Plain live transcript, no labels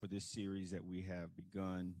this series that we have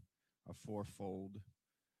begun, a fourfold.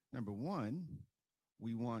 Number one,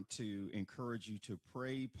 we want to encourage you to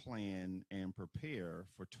pray, plan, and prepare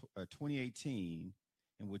for 2018,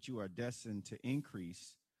 in which you are destined to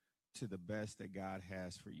increase to the best that God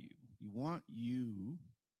has for you. You want you,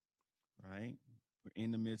 right? We're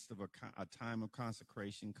in the midst of a time of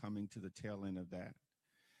consecration, coming to the tail end of that.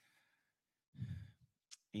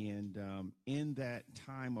 And in that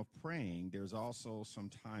time of praying, there's also some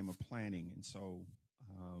time of planning. And so,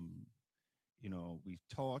 we've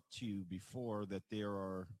taught you before that there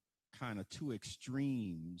are kind of two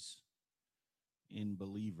extremes in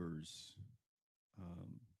believers.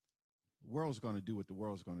 The world's going to do what the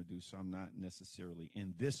world's going to do, so I'm not necessarily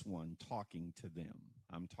in this one talking to them.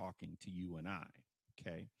 I'm talking to you and I,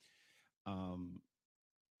 okay?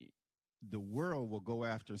 The world will go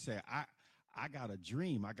after and say, I got a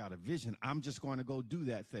dream, I got a vision, I'm just going to go do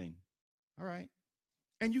that thing. All right?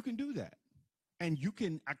 And you can do that. And you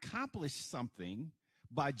can accomplish something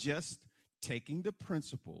by just taking the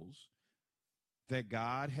principles that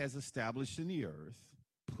God has established in the earth,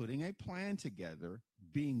 putting a plan together,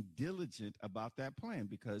 being diligent about that plan,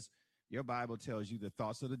 because your Bible tells you the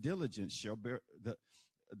thoughts of the diligent shall bear,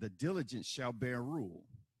 the diligent shall bear rule,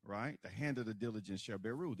 right? The hand of the diligent shall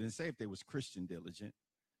bear rule. Didn't say if they was Christian diligent.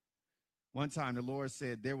 One time the Lord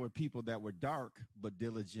said there were people that were dark but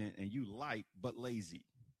diligent, and you light but lazy.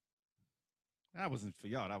 That wasn't for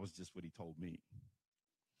y'all. That was just what he told me.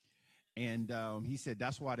 And he said,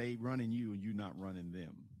 that's why they running you and you not running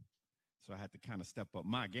them. So I had to kind of step up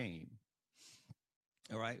my game.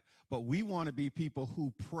 All right. But we want to be people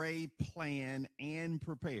who pray, plan, and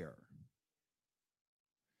prepare.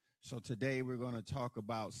 So today we're going to talk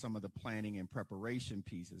about some of the planning and preparation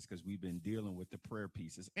pieces, because we've been dealing with the prayer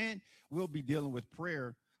pieces. And we'll be dealing with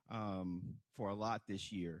prayer for a lot this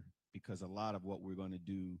year, because a lot of what we're going to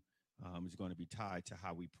do is going to be tied to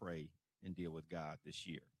how we pray and deal with God this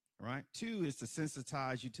year. All right. 2 is to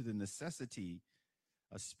sensitize you to the necessity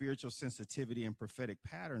of spiritual sensitivity and prophetic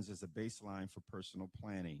patterns as a baseline for personal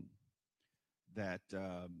planning. That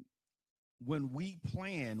when we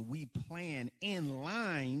plan in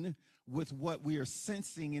line with what we are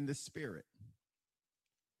sensing in the spirit.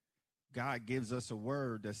 God gives us a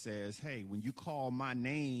word that says, hey, when you call my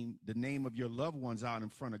name, the name of your loved ones out in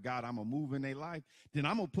front of God, I'm going to move in their life. Then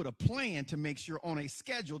I'm going to put a plan to make sure on a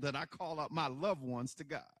schedule that I call out my loved ones to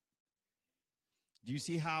God. Do you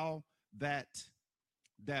see how that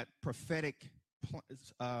prophetic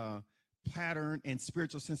pattern and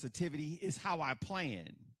spiritual sensitivity is how I plan?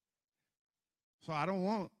 So I don't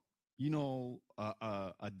want,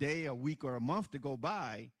 a day, a week, or a month to go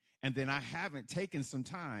by and then I haven't taken some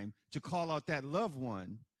time to call out that loved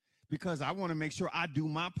one, because I want to make sure I do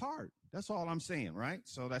my part. That's all I'm saying, right?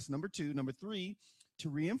 So that's number 2. Number 3, to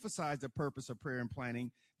reemphasize the purpose of prayer and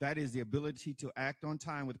planning, that is the ability to act on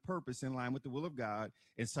time with purpose in line with the will of God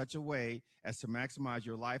in such a way as to maximize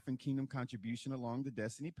your life and kingdom contribution along the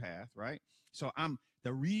destiny path, right? So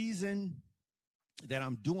the reason that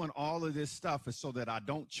I'm doing all of this stuff is so that I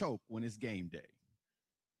don't choke when it's game day,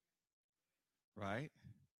 right?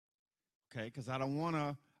 Okay, because I don't want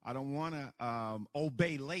to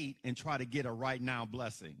obey late and try to get a right now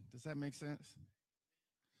blessing. Does that make sense?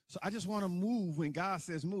 So I just want to move when God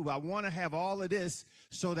says move. I want to have all of this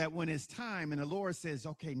so that when it's time and the Lord says,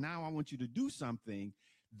 okay, now I want you to do something,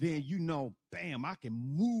 then bam, I can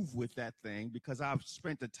move with that thing because I've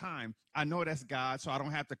spent the time. I know that's God, so I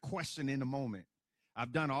don't have to question in the moment.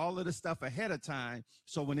 I've done all of the stuff ahead of time,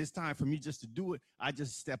 so when it's time for me just to do it, I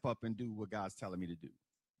just step up and do what God's telling me to do.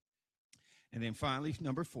 And then finally,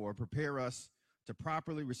 number 4, prepare us to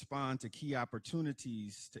properly respond to key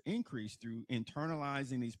opportunities to increase through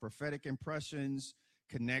internalizing these prophetic impressions,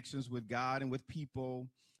 connections with God and with people,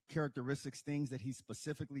 characteristics, things that he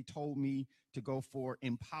specifically told me to go for,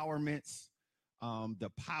 empowerments,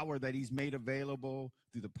 the power that he's made available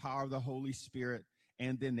through the power of the Holy Spirit,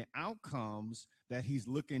 and then the outcomes that he's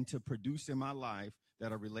looking to produce in my life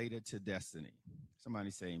that are related to destiny.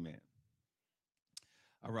 Somebody say amen.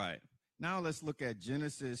 All right. Now let's look at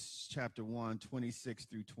Genesis chapter 1, 26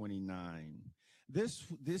 through 29.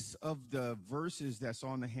 This of the verses that's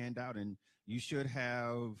on the handout, and you should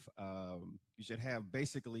have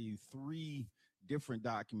basically 3 different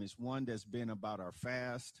documents. One that's been about our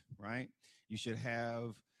fast, right? You should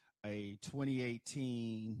have a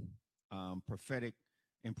 2018 prophetic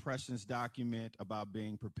impressions document about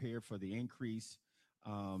being prepared for the increase.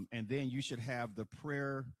 And then you should have the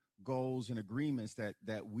prayer goals and agreements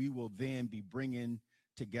that we will then be bringing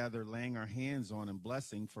together, laying our hands on and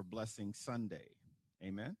blessing for Blessing Sunday.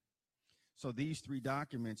 Amen. So these 3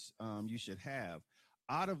 documents you should have.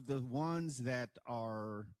 out of the ones that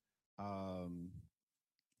are um,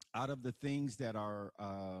 out of the things that are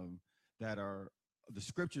the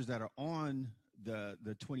scriptures that are on the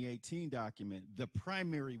 2018 document, the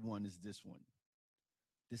primary one is this one.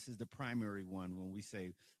 This is the primary one when we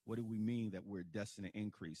say, what do we mean that we're destined to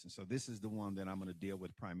increase? And so this is the one that I'm going to deal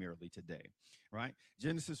with primarily today, right?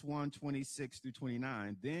 Genesis 1:26 through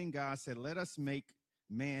 29. Then God said, let us make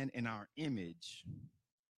man in our image,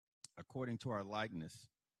 according to our likeness.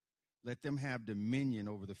 Let them have dominion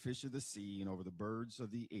over the fish of the sea and over the birds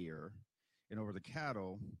of the air and over the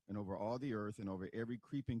cattle and over all the earth and over every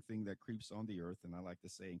creeping thing that creeps on the earth. And I like to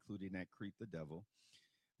say, including that creep, the devil.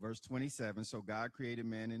 Verse 27, so God created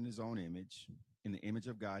man in his own image. In the image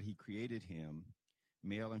of God, he created him.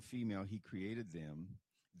 Male and female, he created them.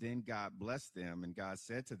 Then God blessed them, and God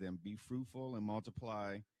said to them, be fruitful and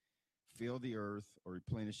multiply, fill the earth or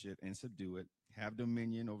replenish it and subdue it. Have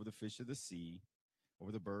dominion over the fish of the sea,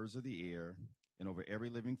 over the birds of the air, and over every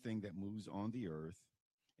living thing that moves on the earth.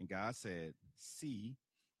 And God said, see,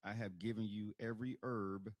 I have given you every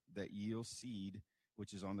herb that yields seed,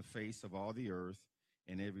 which is on the face of all the earth,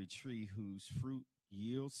 and every tree whose fruit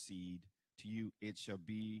yields seed. To you it shall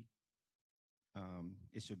be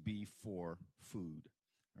for food.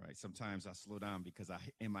 All right. Sometimes I slow down because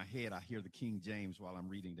in my head I hear the King James while I'm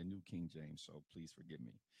reading the New King James. So please forgive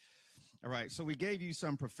me. All right. So we gave you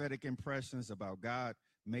some prophetic impressions about God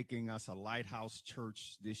making us a lighthouse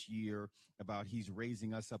church this year, about he's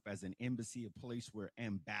raising us up as an embassy, a place where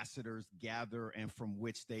ambassadors gather and from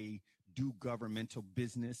which they do governmental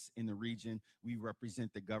business in the region. We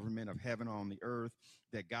represent the government of heaven on the earth,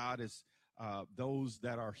 that God is those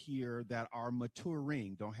that are here that are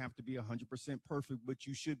maturing, don't have to be 100% perfect, but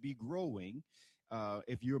you should be growing.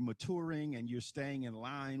 If you're maturing and you're staying in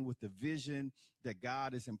line with the vision that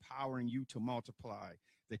God is empowering you to multiply,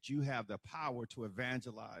 that you have the power to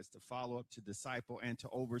evangelize, to follow up, to disciple, and to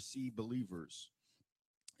oversee believers,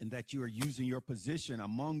 and that you are using your position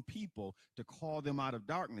among people to call them out of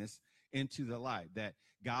darkness into the light, that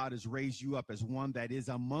God has raised you up as one that is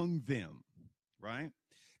among them, right?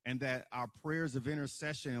 And that our prayers of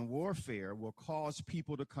intercession and warfare will cause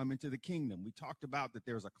people to come into the kingdom. We talked about that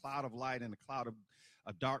there's a cloud of light and a cloud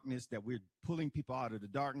of darkness, that we're pulling people out of the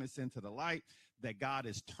darkness into the light, that God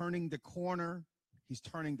is turning the corner. He's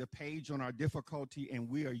turning the page on our difficulty, and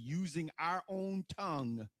we are using our own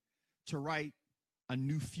tongue to write a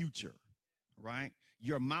new future, right?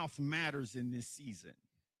 Your mouth matters in this season.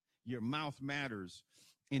 Your mouth matters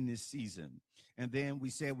in this season. And then we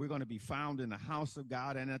said we're going to be found in the house of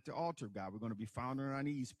God and at the altar of God. We're going to be found on our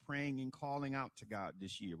knees praying and calling out to God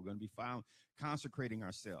this year. We're going to be found consecrating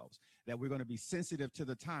ourselves, that we're going to be sensitive to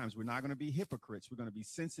the times. We're not going to be hypocrites. We're going to be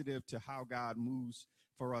sensitive to how God moves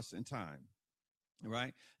for us in time.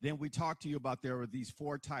 Right. Then we talked to you about there are these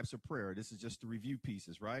 4 types of prayer. This is just the review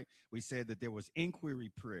pieces, right? We said that there was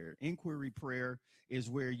inquiry prayer. Inquiry prayer is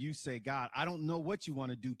where you say, God, I don't know what you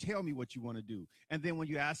want to do. Tell me what you want to do. And then when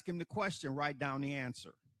you ask him the question, write down the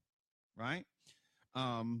answer. Right.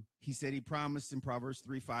 He said he promised in Proverbs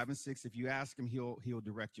 3, 5, and 6, if you ask him, he'll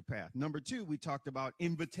direct your path. Number 2, we talked about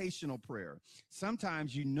invitational prayer.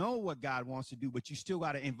 Sometimes you know what God wants to do, but you still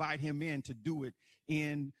got to invite him in to do it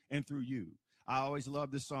in and through you. I always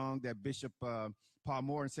love the song that Bishop Paul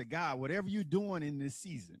Morton said, God, whatever you're doing in this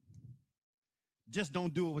season, just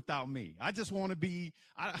don't do it without me. I just want to be,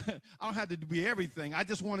 I don't have to be everything. I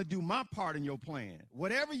just want to do my part in your plan.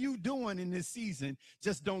 Whatever you're doing in this season,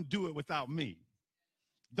 just don't do it without me.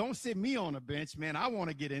 Don't sit me on a bench, man. I want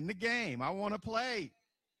to get in the game. I want to play,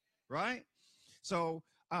 right? So,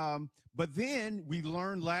 but then we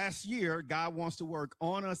learned last year, God wants to work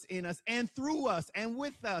on us, in us, and through us, and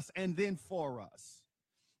with us, and then for us.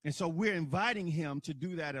 And so we're inviting him to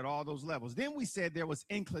do that at all those levels. Then we said there was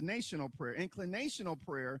inclinational prayer. Inclinational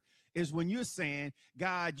prayer is when you're saying,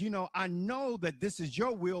 God, you know, I know that this is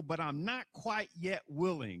your will, but I'm not quite yet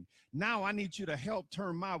willing. Now I need you to help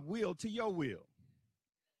turn my will to your will.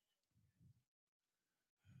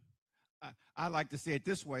 I like to say it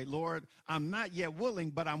this way, Lord, I'm not yet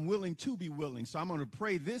willing, but I'm willing to be willing. So I'm going to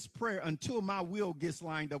pray this prayer until my will gets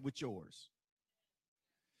lined up with yours.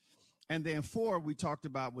 And then 4, we talked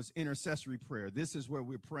about was intercessory prayer. This is where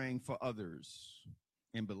we're praying for others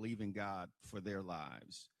and believing God for their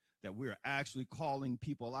lives, that we're actually calling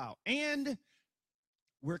people out. And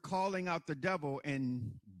we're calling out the devil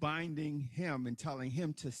and binding him and telling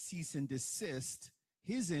him to cease and desist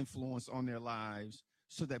his influence on their lives,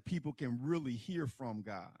 so that people can really hear from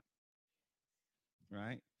God,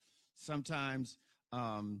 right? Sometimes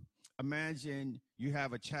imagine you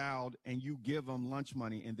have a child and you give them lunch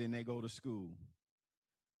money and then they go to school.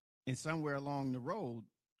 And somewhere along the road,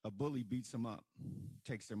 a bully beats them up,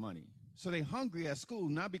 takes their money. So they're hungry at school,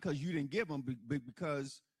 not because you didn't give them, but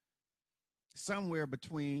because somewhere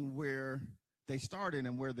between where they started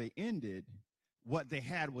and where they ended, what they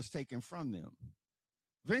had was taken from them.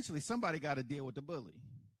 Eventually, somebody got to deal with the bully.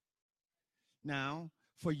 Now,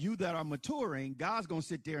 for you that are maturing, God's going to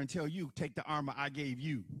sit there and tell you, take the armor I gave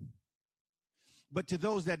you. But to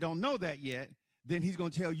those that don't know that yet, then he's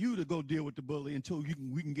going to tell you to go deal with the bully until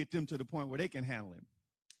we can get them to the point where they can handle him.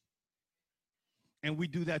 And we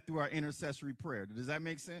do that through our intercessory prayer. Does that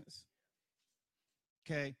make sense?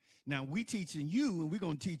 Okay. Now we teaching you, and we're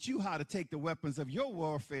going to teach you how to take the weapons of your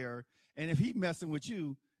warfare. And if he messing with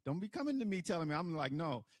you, don't be coming to me telling me. I'm like,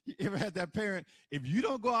 no. You ever had that parent? If you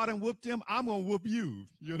don't go out and whoop them, I'm going to whoop you.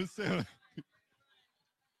 You understand?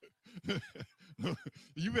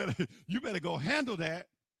 you better go handle that.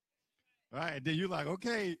 All right. Then you're like,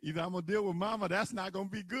 okay, either I'm going to deal with mama. That's not going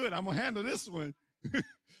to be good. I'm going to handle this one.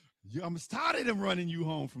 I'm tired of them running you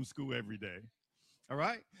home from school every day. All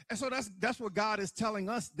right. And so that's what God is telling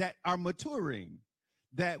us that are maturing,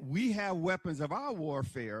 that we have weapons of our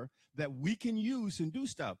warfare that we can use and do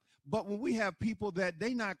stuff. But when we have people that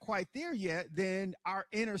they not quite there yet, then our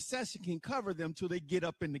intercession can cover them till they get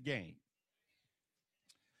up in the game.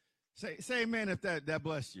 Say amen if that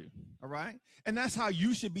blessed you. All right. And that's how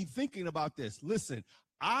you should be thinking about this. Listen,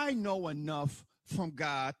 I know enough from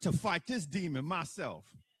God to fight this demon myself.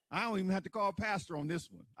 I don't even have to call pastor on this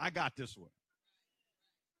one. I got this one.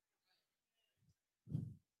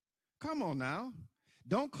 Come on now.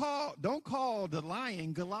 Don't call the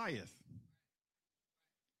lion Goliath.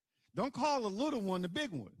 Don't call the little one the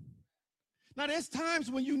big one. Now, there's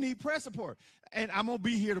times when you need prayer support, and I'm going to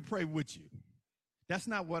be here to pray with you. That's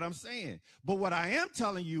not what I'm saying. But what I am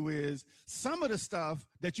telling you is some of the stuff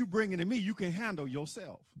that you bring into me, you can handle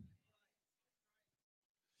yourself.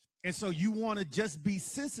 And so you want to just be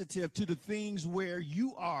sensitive to the things where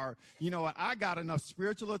you are. You know what? I got enough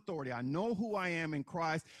spiritual authority. I know who I am in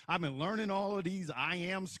Christ. I've been learning all of these I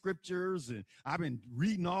am scriptures, and I've been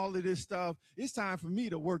reading all of this stuff. It's time for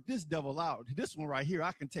me to work this devil out. This one right here,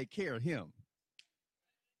 I can take care of him.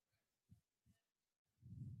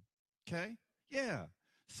 Okay? Yeah.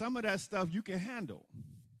 Some of that stuff you can handle.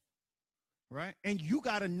 Right? And you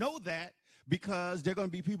got to know that, because there are going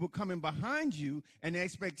to be people coming behind you, and the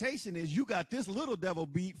expectation is you got this little devil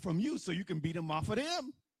beat from you so you can beat him off of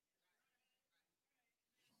them.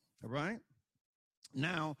 All right?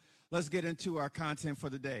 Now, let's get into our content for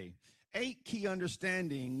the day. 8 key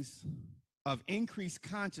understandings of increased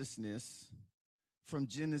consciousness from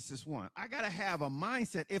Genesis 1. I got to have a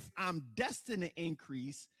mindset. If I'm destined to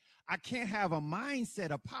increase, I can't have a mindset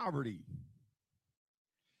of poverty.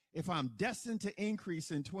 If I'm destined to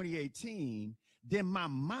increase in 2018, then my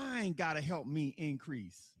mind got to help me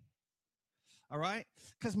increase. All right?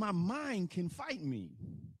 Because my mind can fight me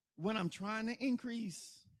when I'm trying to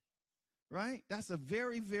increase. Right? That's a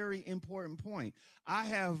very, very important point. I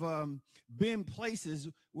have been places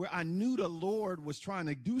where I knew the Lord was trying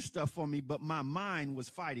to do stuff for me, but my mind was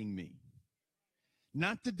fighting me.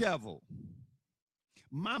 Not the devil.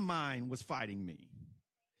 My mind was fighting me.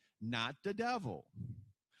 Not the devil.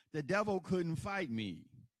 The devil couldn't fight me.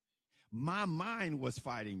 My mind was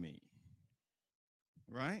fighting me,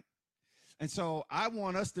 right? And so I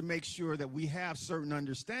want us to make sure that we have certain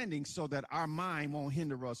understandings so that our mind won't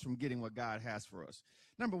hinder us from getting what God has for us.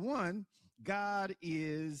 Number one, God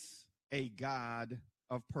is a God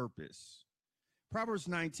of purpose. Proverbs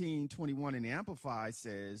 19:21 in the Amplified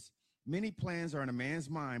says, many plans are in a man's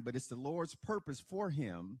mind, but it's the Lord's purpose for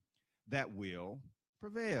him that will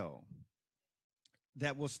prevail.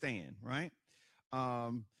 That will stand, right?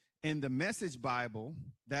 In the Message Bible,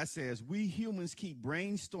 that says, we humans keep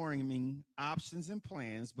brainstorming options and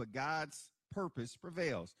plans, but God's purpose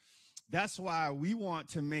prevails. That's why we want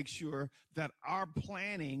to make sure that our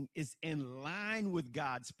planning is in line with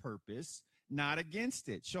God's purpose, not against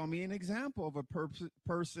it. Show me an example of a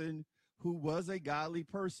person who was a godly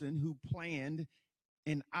person who planned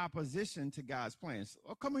in opposition to God's plans.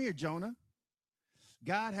 Oh, come here, Jonah.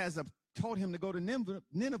 God has told him to go to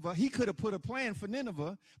Nineveh. He could have put a plan for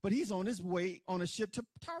Nineveh, but he's on his way on a ship to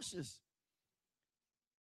Tarshish.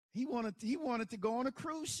 He wanted to go on a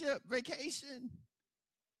cruise ship vacation,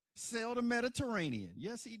 sail the Mediterranean.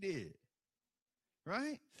 Yes, he did.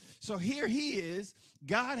 Right? So here he is.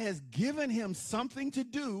 God has given him something to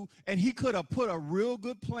do, and he could have put a real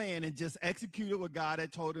good plan and just executed what God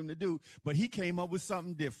had told him to do, but he came up with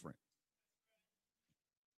something different.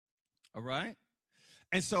 All right?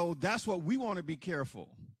 And so that's what we want to be careful.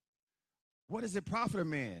 What does it profit a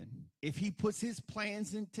man if he puts his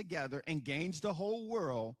plans in together and gains the whole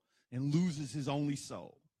world, and loses his only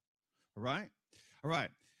soul. All right? All right.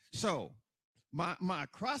 So my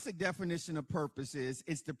acrostic definition of purpose is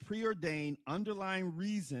it's the preordained underlying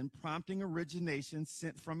reason prompting origination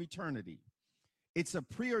sent from eternity. It's a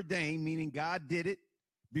preordained, meaning God did it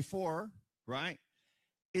before, right?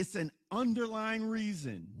 It's an underlying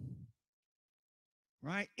reason,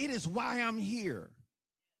 right? It is why I'm here,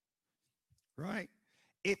 right?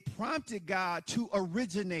 It prompted God to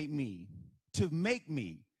originate me, to make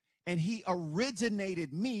me, and he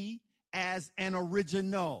originated me as an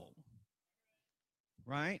original,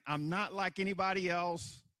 right? I'm not like anybody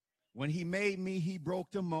else. When he made me, he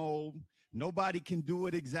broke the mold. Nobody can do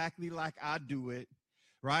it exactly like I do it,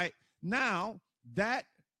 right? Now, that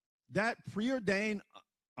preordained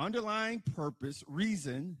underlying purpose,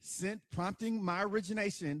 reason, sent, prompting my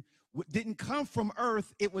origination, didn't come from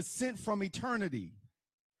earth. It was sent from eternity.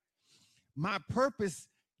 My purpose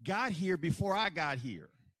got here before I got here.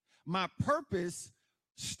 My purpose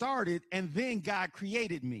started, and then God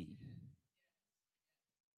created me.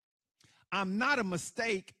 I'm not a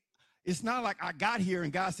mistake. It's not like I got here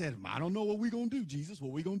and God said, I don't know what we're going to do, Jesus.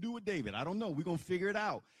 What we going to do with David? I don't know. We're going to figure it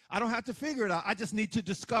out. I don't have to figure it out. I just need to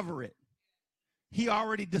discover it. He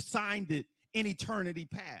already designed it in eternity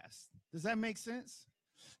past. Does that make sense?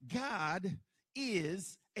 God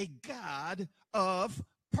is a God of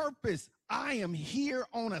purpose. I am here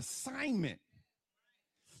on assignment.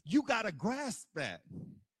 You got to grasp that.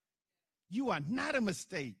 You are not a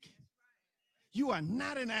mistake. You are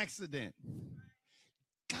not an accident.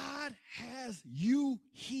 God has you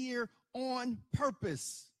here on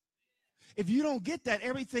purpose. If you don't get that,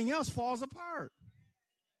 everything else falls apart.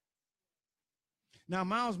 Now,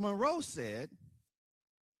 Miles Monroe said,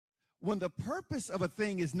 when the purpose of a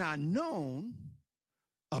thing is not known,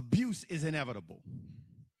 abuse is inevitable.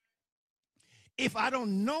 If I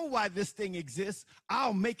don't know why this thing exists,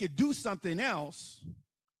 I'll make it do something else.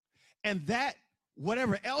 And that,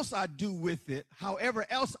 whatever else I do with it, however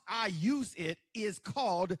else I use it, is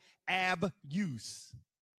called abuse.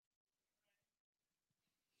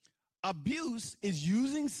 Abuse is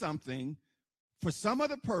using something for some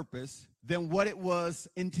other purpose than what it was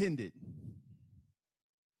intended.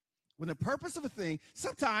 When the purpose of a thing,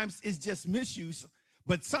 sometimes it's just misuse,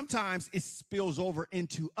 but sometimes it spills over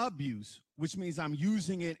into abuse, which means I'm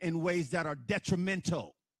using it in ways that are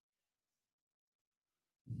detrimental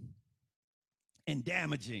and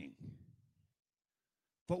damaging.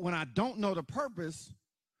 But when I don't know the purpose,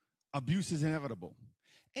 abuse is inevitable.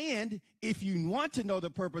 And if you want to know the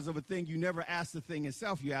purpose of a thing, you never ask the thing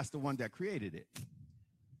itself, you ask the one that created it.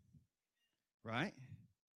 Right?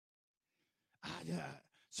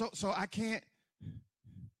 So I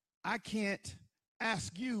can't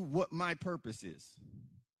ask you what my purpose is,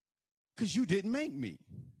 because you didn't make me.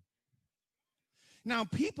 Now,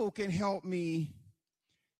 people can help me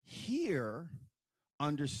hear,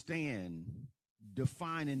 understand,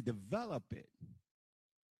 define, and develop it.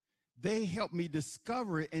 They help me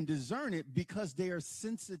discover it and discern it because they are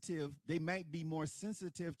sensitive. They might be more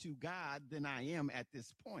sensitive to God than I am at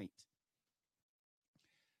this point.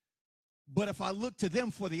 But if I look to them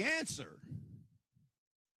for the answer,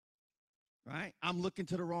 right, I'm looking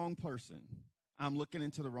to the wrong person. I'm looking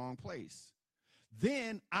into the wrong place.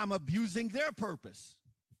 Then I'm abusing their purpose.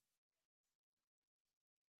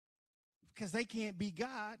 Because they can't be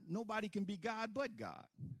God. Nobody can be God but God.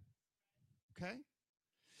 Okay?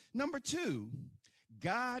 Number two,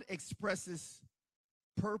 God expresses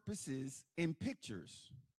purposes in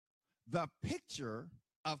pictures. The picture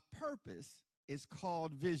of purpose is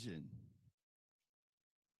called vision.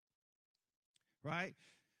 Right?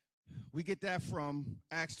 We get that from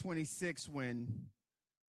Acts 26 when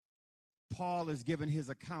Paul is giving his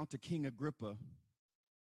account to King Agrippa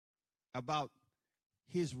about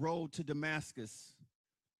his road to Damascus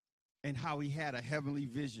and how he had a heavenly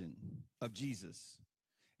vision of Jesus.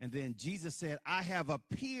 And then Jesus said, I have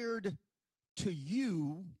appeared to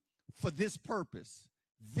you for this purpose.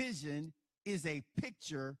 Vision is a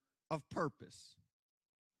picture of purpose,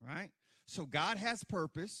 right? So God has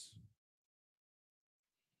purpose.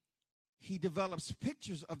 He develops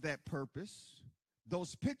pictures of that purpose.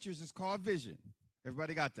 Those pictures is called vision.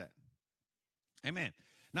 Everybody got that? Amen.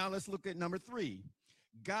 Now let's look at number three.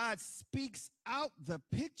 God speaks out the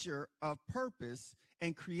picture of purpose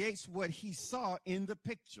and creates what he saw in the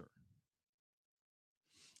picture.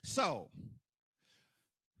 So,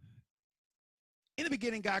 in the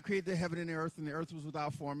beginning, God created the heaven and the earth was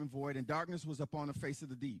without form and void, and darkness was upon the face of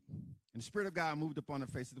the deep. And the Spirit of God moved upon the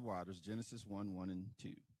face of the waters, Genesis 1 and 2.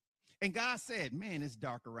 And God said, man, it's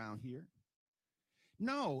dark around here.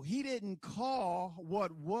 No, he didn't call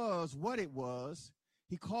what was what it was.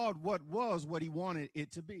 He called what was what he wanted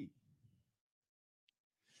it to be.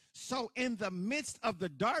 So in the midst of the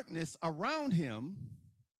darkness around him,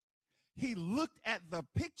 he looked at the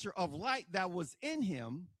picture of light that was in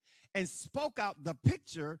him and spoke out the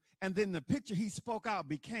picture, and then the picture he spoke out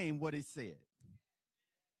became what it said.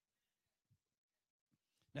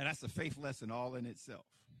 Now, that's a faith lesson all in itself.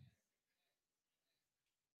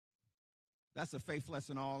 That's a faith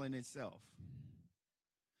lesson all in itself.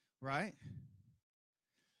 Right?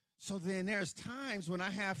 So then there's times when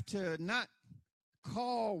I have to not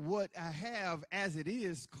call what I have as it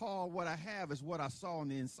is, call what I have as what I saw on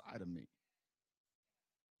the inside of me.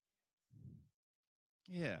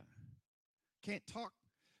 Yeah. Can't talk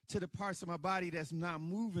to the parts of my body that's not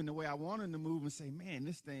moving the way I want them to move and say, man,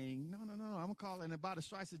 this thing, no. I'm going to call it by the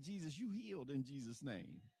stripes of Jesus, you healed in Jesus'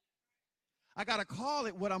 name. I got to call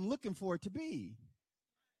it what I'm looking for it to be.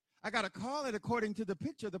 I got to call it according to the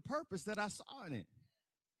picture, the purpose that I saw in it.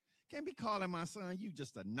 Can't be calling my son, you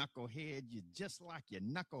just a knucklehead. You're just like your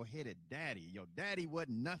knuckleheaded daddy. Your daddy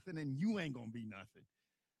wasn't nothing and you ain't going to be nothing.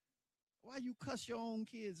 Why you cuss your own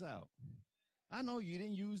kids out? I know you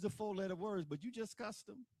didn't use the 4-letter words, but you just cussed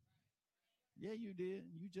them. Yeah, you did.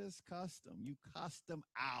 You just cussed them. You cussed them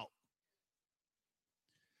out.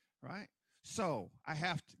 Right? So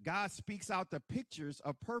God speaks out the pictures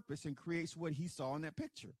of purpose and creates what he saw in that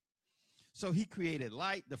picture. So he created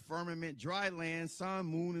light, the firmament, dry land, sun,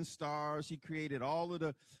 moon, and stars. He created all of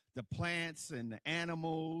the plants and the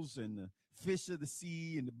animals and the fish of the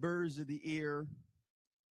sea and the birds of the air.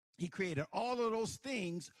 He created all of those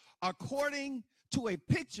things according to a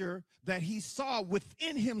picture that he saw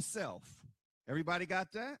within himself. Everybody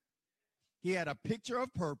got that? He had a picture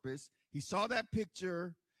of purpose. He saw that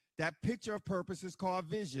picture. That picture of purpose is called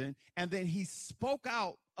vision. And then he spoke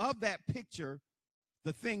out of that picture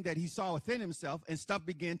the thing that he saw within himself, and stuff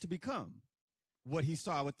began to become what he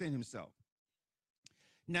saw within himself.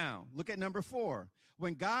 Now, look at number 4.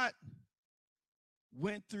 When God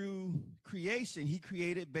went through creation, he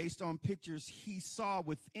created based on pictures he saw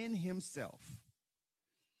within himself.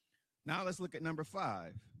 Now let's look at number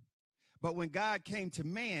 5. But when God came to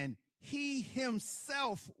man, he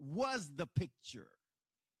himself was the picture.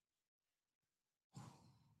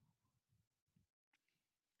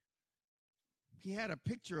 He had a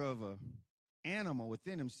picture of an animal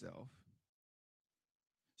within himself.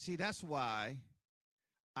 See, that's why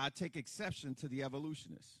I take exception to the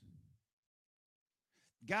evolutionists.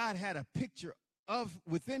 God had a picture of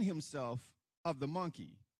within himself of the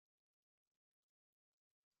monkey.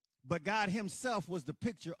 But God himself was the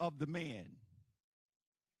picture of the man.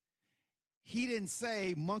 He didn't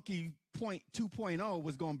say monkey 2.0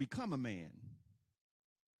 was going to become a man.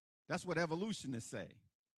 That's what evolutionists say.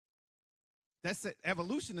 That's it.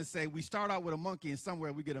 Evolutionists say we start out with a monkey and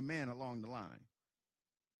somewhere we get a man along the line.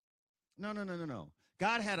 No.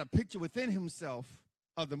 God had a picture within himself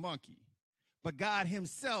of the monkey, but God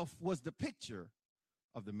himself was the picture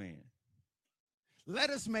of the man.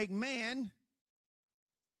 Let us make man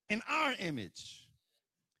in our image,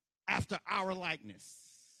 after our likeness.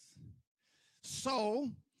 So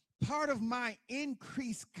part of my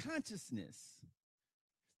increased consciousness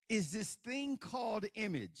is this thing called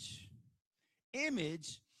image.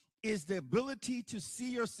 Image is the ability to see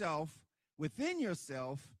yourself within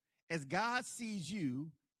yourself as God sees you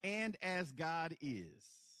and as God is.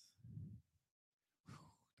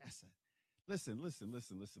 That's it. Listen.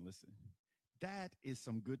 That is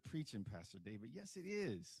some good preaching, Pastor David. Yes, it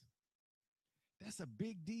is. That's a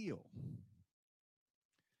big deal.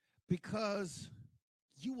 Because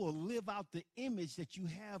you will live out the image that you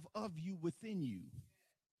have of you within you.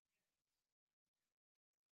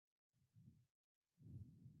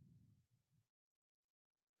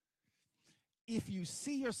 If you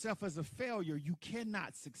see yourself as a failure, you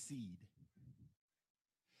cannot succeed.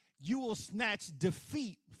 You will snatch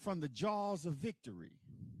defeat from the jaws of victory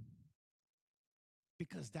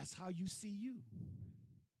because that's how you see you.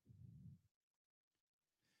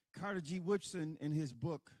 Carter G. Woodson, in his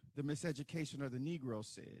book, The Miseducation of the Negro,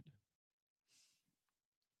 said,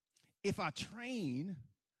 if I train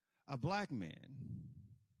a black man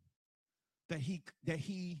that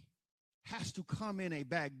he has to come in a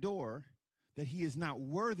back door, that he is not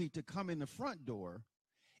worthy to come in the front door,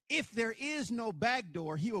 if there is no back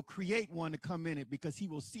door, he will create one to come in it because he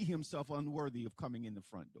will see himself unworthy of coming in the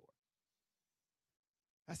front door.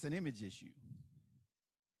 That's an image issue.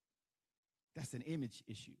 That's an image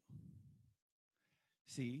issue.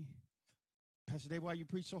 See, Pastor Dave, why you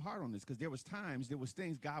preach so hard on this? Because there was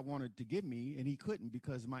things God wanted to give me and he couldn't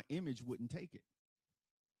because my image wouldn't take it.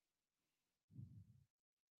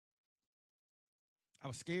 I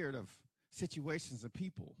was scared of situations and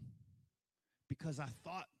people because I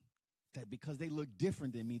thought that because they look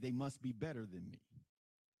different than me, they must be better than me.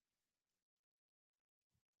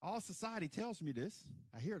 All society tells me this.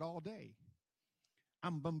 I hear it all day.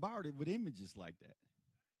 I'm bombarded with images like that.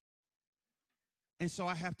 And so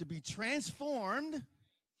I have to be transformed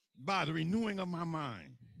by the renewing of my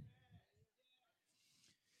mind.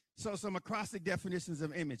 So some acrostic definitions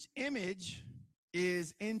of image. Image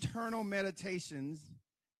is internal meditations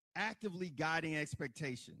actively guiding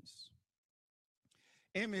expectations.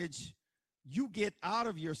 Image, you get out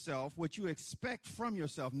of yourself what you expect from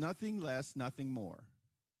yourself, nothing less, nothing more.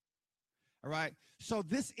 All right? So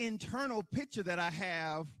this internal picture that I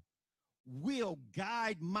have will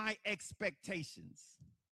guide my expectations.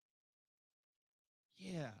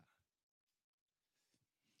 Yeah.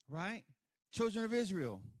 Right? Children of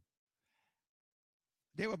Israel,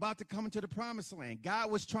 they were about to come into the promised land.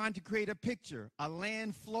 God was trying to create a picture, a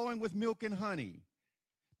land flowing with milk and honey.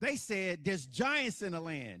 They said, there's giants in the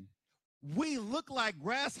land. We look like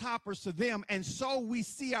grasshoppers to them, and so we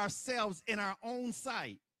see ourselves in our own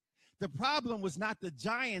sight. The problem was not the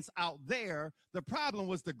giants out there. The problem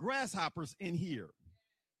was the grasshoppers in here.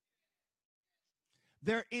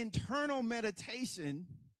 Their internal meditation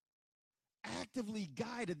actively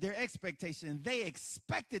guided their expectation. They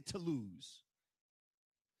expected to lose.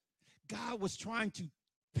 God was trying to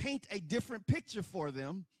paint a different picture for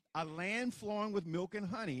them, a land flowing with milk and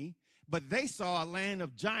honey, but they saw a land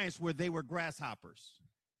of giants where they were grasshoppers.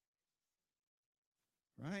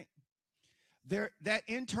 Right? That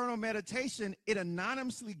internal meditation, it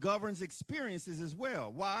anonymously governs experiences as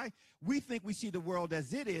well. Why? We think we see the world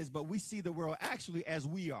as it is, but we see the world actually as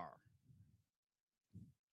we are.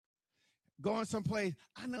 Going someplace,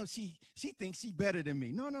 I know she thinks she's better than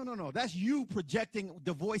me. No. That's you projecting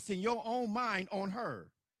the voice in your own mind on her.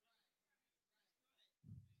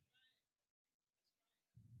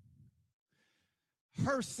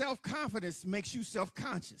 Her self-confidence makes you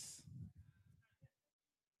self-conscious.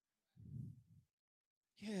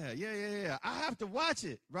 Yeah. I have to watch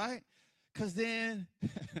it, right? Because then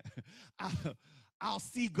I'll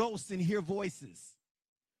see ghosts and hear voices.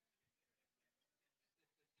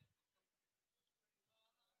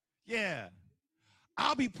 Yeah.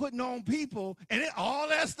 I'll be putting on people, and all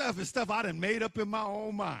that stuff is stuff I done made up in my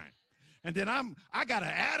own mind. And then I got an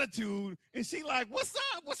attitude, and she like, what's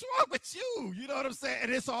up? What's wrong with you? You know what I'm saying?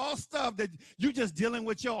 And it's all stuff that you just dealing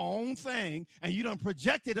with your own thing, and you done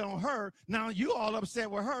projected it on her. Now you all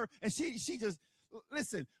upset with her, and she just,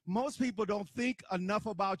 listen, most people don't think enough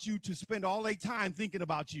about you to spend all their time thinking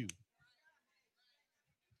about you.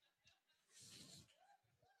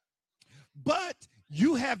 But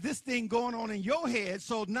you have this thing going on in your head,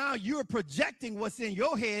 so now you're projecting what's in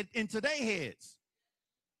your head into their heads.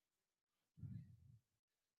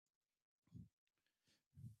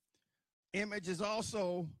 Image is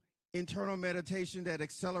also internal meditation that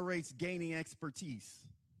accelerates gaining expertise.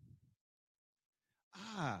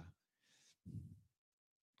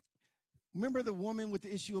 Remember the woman with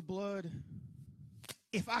the issue of blood?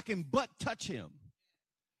 If I can but touch him,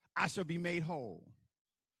 I shall be made whole.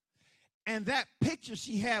 And that picture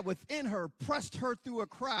she had within her pressed her through a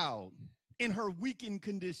crowd in her weakened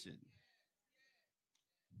condition.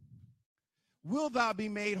 Will thou be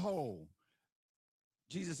made whole?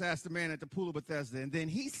 Jesus asked the man at the pool of Bethesda, and then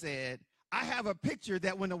he said, I have a picture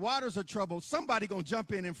that when the waters are troubled, somebody gonna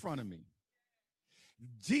jump in front of me.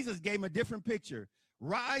 Jesus gave him a different picture.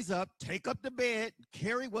 Rise up, take up the bed,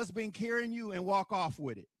 carry what's been carrying you, and walk off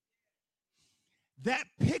with it. That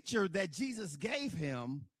picture that Jesus gave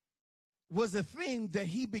him was a thing that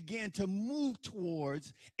he began to move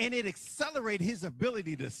towards, and it accelerated his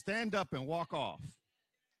ability to stand up and walk off.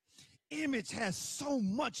 Image has so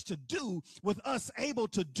much to do with us able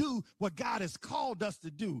to do what God has called us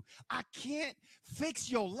to do. I can't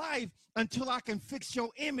fix your life until I can fix your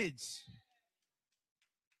image.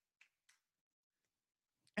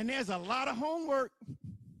 And there's a lot of homework.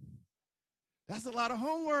 That's a lot of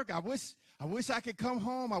homework. I wish I could come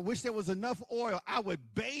home. I wish there was enough oil. I would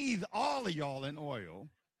bathe all of y'all in oil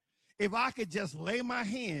if I could just lay my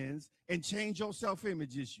hands and change your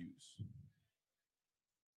self-image issues.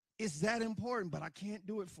 It's that important, but I can't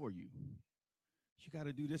do it for you. You got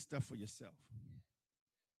to do this stuff for yourself.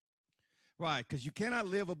 Right, because you cannot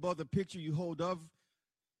live above the picture you hold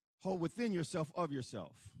within yourself of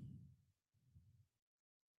yourself.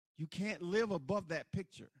 You can't live above that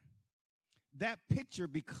picture. That picture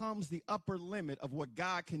becomes the upper limit of what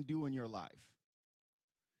God can do in your life.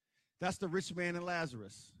 That's the rich man and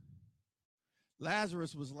Lazarus.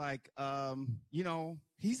 Lazarus was like,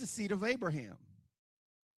 he's the seed of Abraham.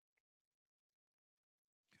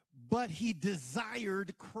 but he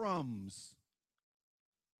desired crumbs.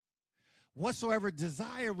 Whatsoever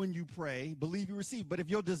desire when you pray, believe you receive. But if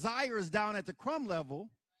your desire is down at the crumb level,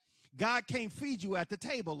 God can't feed you at the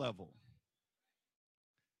table level.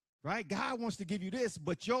 Right? God wants to give you this,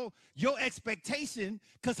 but your expectation,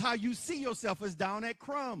 because how you see yourself, is down at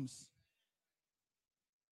crumbs.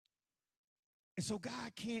 And so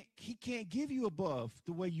God can't give you above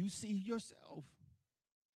the way you see yourself.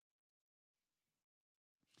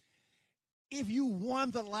 If you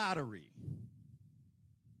won the lottery,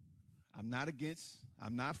 I'm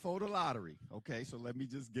not for the lottery. Okay, so let me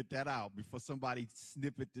just get that out before somebody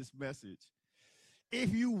snippet this message.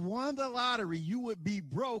 If you won the lottery, you would be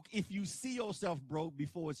broke if you see yourself broke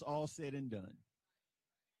before it's all said and done.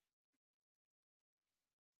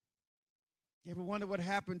 You ever wonder what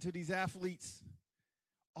happened to these athletes?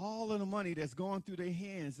 All of the money that's going through their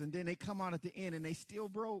hands, and then they come out at the end and they still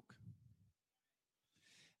broke.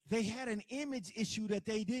 They had an image issue that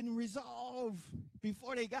they didn't resolve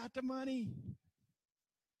before they got the money.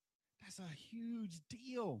 That's a huge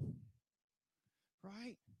deal,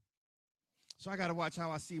 right? So I got to watch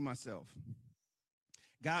how I see myself.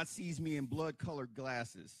 God sees me in blood-colored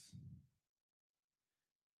glasses.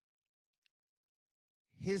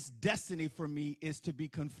 His destiny for me is to be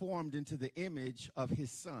conformed into the image of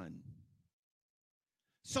his son.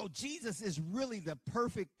 So Jesus is really the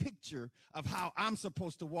perfect picture of how I'm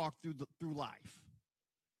supposed to walk through life.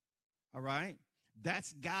 All right?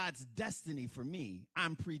 That's God's destiny for me.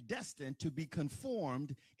 I'm predestined to be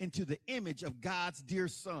conformed into the image of God's dear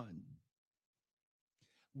son.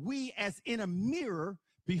 We, as in a mirror,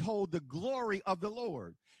 behold the glory of the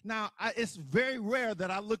Lord. Now, it's very rare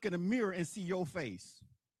that I look in a mirror and see your face.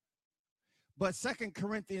 But 2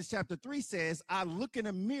 Corinthians chapter 3 says, I look in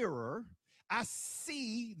a mirror, I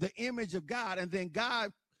see the image of God, and then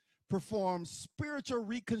God performs spiritual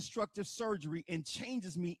reconstructive surgery and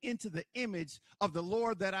changes me into the image of the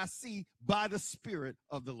Lord that I see by the Spirit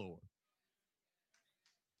of the Lord.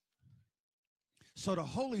 So the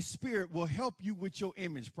Holy Spirit will help you with your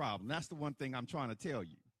image problem. That's the one thing I'm trying to tell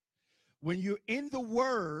you. When you're in the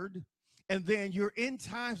Word, and then you're in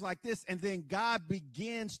times like this, and then God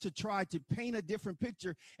begins to try to paint a different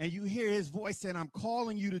picture, and you hear his voice saying, I'm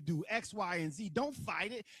calling you to do X, Y, and Z. Don't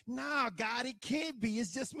fight it. Nah, God, it can't be.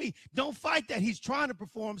 It's just me. Don't fight that. He's trying to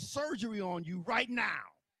perform surgery on you right now.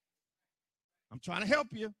 I'm trying to help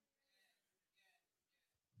you.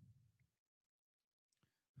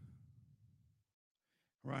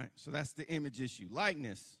 Right, so that's the image issue.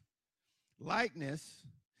 Likeness. Likeness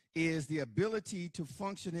is the ability to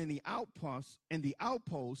function in the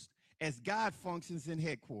outpost as God functions in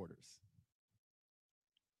headquarters.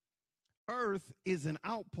 Earth is an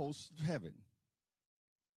outpost of heaven.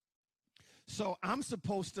 So I'm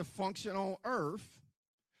supposed to function on earth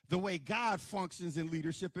the way God functions in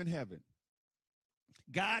leadership in heaven.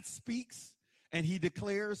 God speaks and he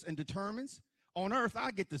declares and determines. On earth,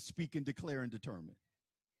 I get to speak and declare and determine.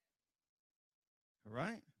 All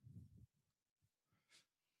right?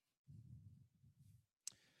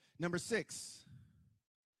 Number 6,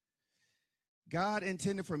 God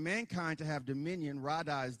intended for mankind to have dominion.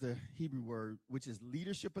 Radah is the Hebrew word, which is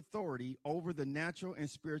leadership authority over the natural and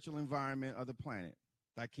spiritual environment of the planet.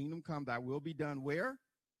 Thy kingdom come, thy will be done where?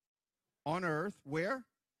 On earth. Where?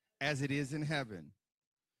 As it is in heaven.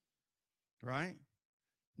 Right?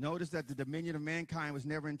 Notice that the dominion of mankind was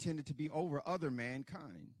never intended to be over other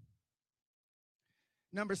mankind.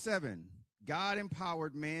 Number 7, God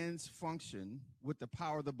empowered man's function with the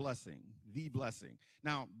power of the blessing.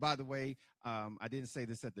 Now, by the way, I didn't say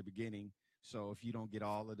this at the beginning, so if you don't get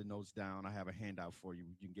all of the notes down, I have a handout for you.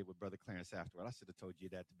 You can get with Brother Clarence afterward. I should have told you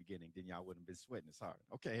that at the beginning, then y'all wouldn't have been sweating as hard.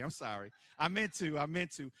 Okay, I'm sorry. I meant to.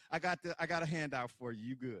 I got a handout for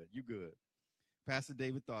you. You good. Pastor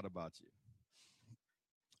David thought about you.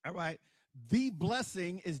 All right. The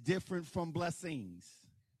blessing is different from blessings.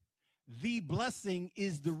 The blessing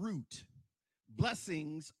is the root.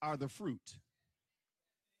 Blessings are the fruit.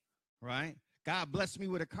 Right? God blessed me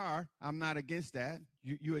with a car. I'm not against that.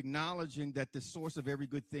 You're acknowledging that the source of every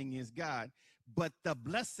good thing is God. But the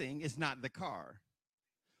blessing is not the car.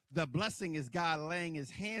 The blessing is God laying his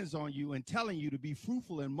hands on you and telling you to be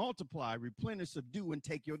fruitful and multiply, replenish, subdue, and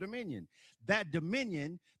take your dominion. That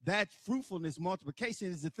dominion, that fruitfulness, multiplication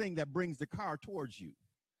is the thing that brings the car towards you.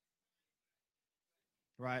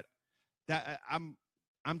 Right? That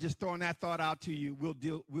I'm just throwing that thought out to you.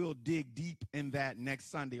 We'll dig deep in that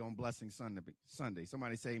next Sunday on Blessing Sunday.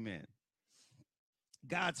 Somebody say amen.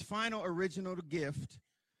 God's final original gift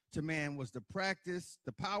to man was the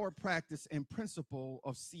power, practice, and principle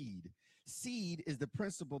of seed. Seed is the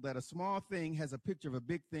principle that a small thing has a picture of a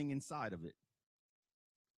big thing inside of it.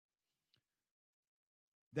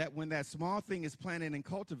 That when that small thing is planted and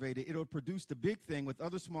cultivated, it'll produce the big thing with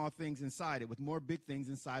other small things inside it, with more big things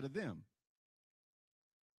inside of them.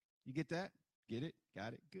 You get that? Get it?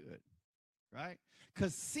 Got it? Good. Right?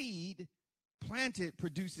 Because seed planted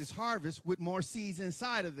produces harvest with more seeds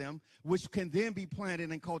inside of them, which can then be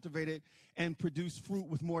planted and cultivated and produce fruit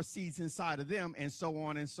with more seeds inside of them, and so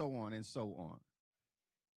on and so on and so on.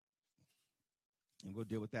 And we'll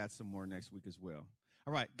deal with that some more next week as well.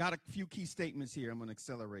 All right, got a few key statements here. I'm going to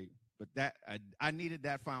accelerate, but that I needed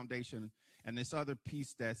that foundation, and this other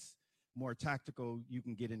piece that's more tactical you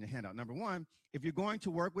can get in the handout. Number one, if you're going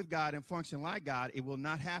to work with God and function like God, it will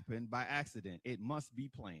not happen by accident. It must be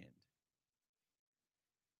planned.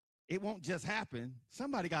 It won't just happen.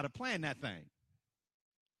 Somebody got to plan that thing.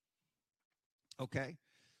 Okay.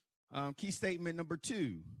 Key statement number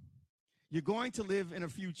two, you're going to live in a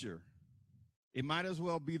future. It might as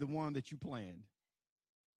well be the one that you planned.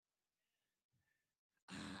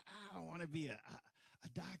 I don't want to be a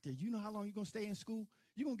doctor. You know how long you're going to stay in school?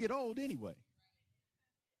 You're going to get old anyway.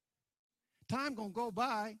 Time going to go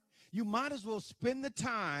by. You might as well spend the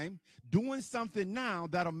time doing something now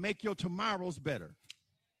that'll make your tomorrows better.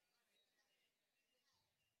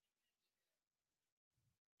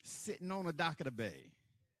 Sitting on the dock of the bay,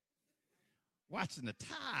 watching the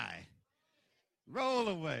tide roll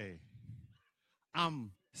away.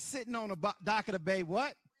 I'm sitting on the dock of the bay,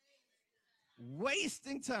 what?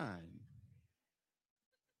 Wasting time.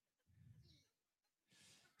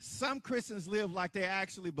 Some Christians live like they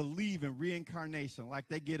actually believe in reincarnation, like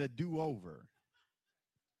they get a do-over.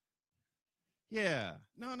 Yeah.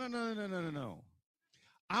 No.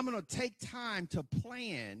 I'm going to take time to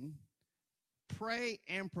plan, pray,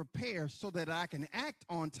 and prepare so that I can act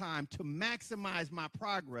on time to maximize my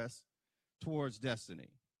progress towards destiny.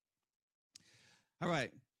 All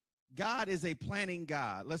right. God is a planning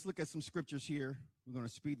God. Let's look at some scriptures here. We're going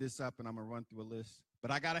to speed this up, and I'm going to run through a list.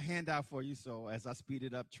 But I got a handout for you, so as I speed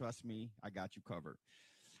it up, trust me, I got you covered.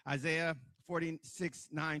 Isaiah 46,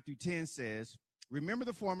 9 through 10 says, remember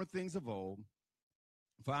the former things of old,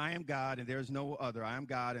 for I am God, and there is no other. I am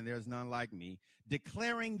God, and there is none like me,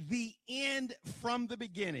 declaring the end from the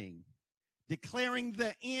beginning. Declaring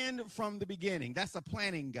the end from the beginning. That's a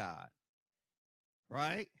planning God,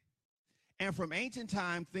 right? And from ancient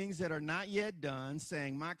time, things that are not yet done,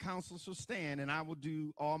 saying, my counsel shall stand, and I will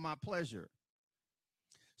do all my pleasure.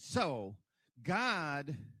 So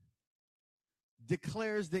God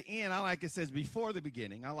declares the end. I like it says before the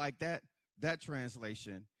beginning. I like that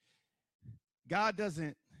translation. God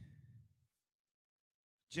doesn't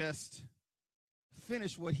just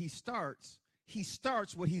finish what he starts. He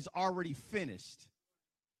starts what he's already finished.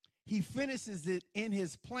 He finishes it in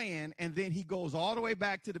his plan, and then he goes all the way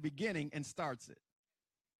back to the beginning and starts it.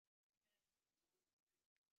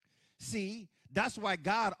 See, that's why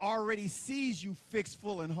God already sees you fixed,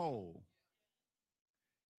 full, and whole.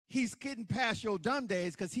 He's getting past your done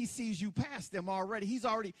days because he sees you past them already. He's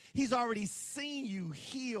already seen you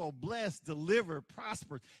heal, bless, deliver,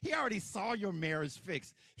 prosper. He already saw your marriage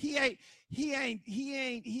fixed. He's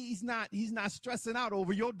not stressing out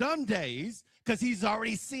over your done days because he's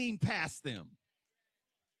already seen past them.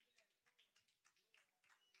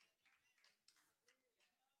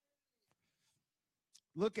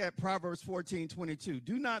 Look at Proverbs 14:22.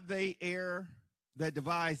 Do not they err that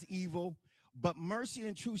devise evil, but mercy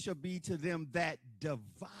and truth shall be to them that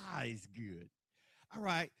devise good. All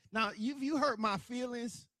right. Now, you hurt my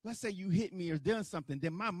feelings. Let's say you hit me or done something.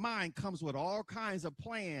 Then my mind comes with all kinds of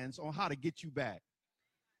plans on how to get you back.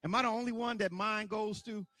 Am I the only one that mind goes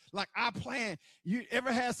to? Like, I plan. You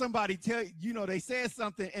ever had somebody tell you, they said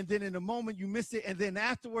something, and then in the moment you miss it, and then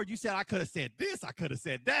afterward you said, I could have said this, I could have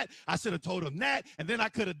said that, I should have told them that, and then I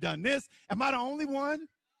could have done this. Am I the only one?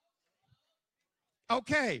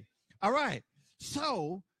 Okay. All right.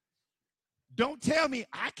 So don't tell me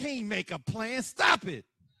I can't make a plan. Stop it.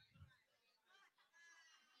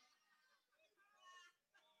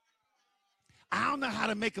 I don't know how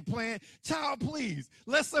to make a plan. Child, please,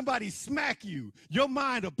 let somebody smack you. Your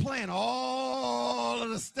mind will plan all of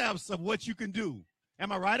the steps of what you can do.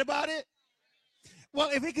 Am I right about it? Well,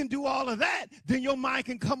 if it can do all of that, then your mind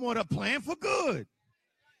can come with a plan for good.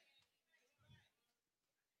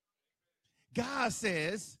 God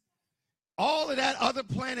says all of that other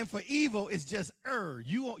planning for evil is just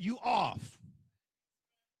you off.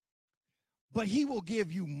 But he will give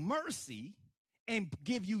you mercy and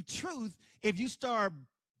give you truth if you start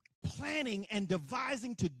planning and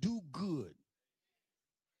devising to do good.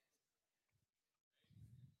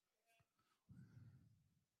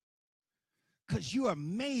 because you are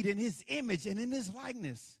made in his image and in his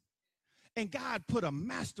likeness. And God put a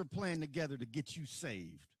master plan together to get you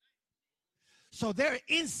saved. So there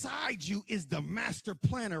inside you is the master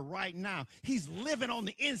planner right now. He's living on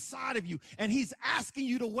the inside of you, and he's asking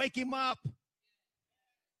you to wake him up.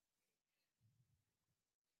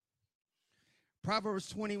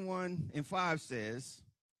 Proverbs 21:5 says,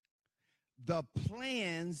 the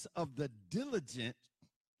plans of the diligent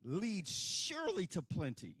lead surely to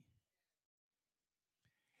plenty.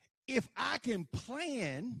 If I can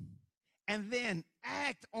plan and then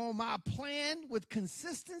act on my plan with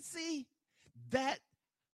consistency, that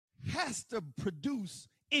has to produce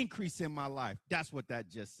increase in my life. That's what that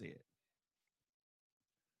just said.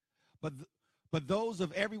 But those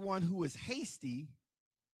of everyone who is hasty,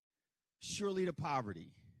 surely to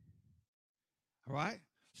poverty. All right?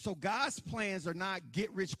 So God's plans are not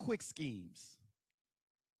get-rich-quick schemes.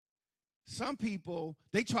 Some people,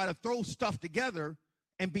 they try to throw stuff together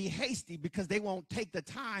and be hasty because they won't take the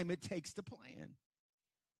time it takes to plan.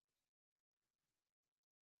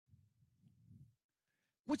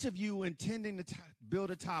 Which of you intending to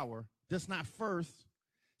build a tower does not first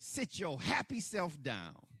sit your happy self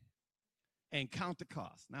down and count the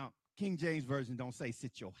cost? Now, King James Version don't say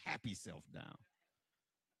sit your happy self down.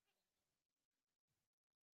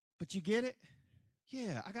 But you get it?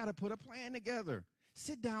 Yeah, I got to put a plan together.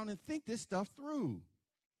 Sit down and think this stuff through.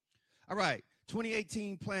 All right,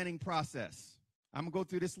 2018 planning process. I'm going to go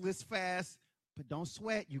through this list fast, but don't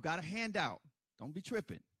sweat. You got a handout. Don't be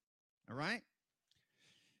tripping. All right?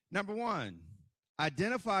 Number 1,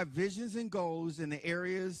 identify visions and goals in the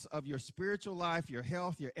areas of your spiritual life, your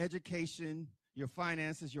health, your education, your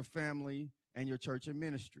finances, your family, and your church and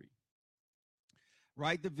ministry.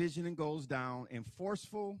 Write the vision and goals down in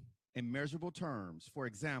forceful and measurable terms. For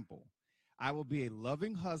example, I will be a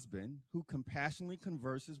loving husband who compassionately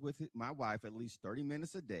converses with my wife at least 30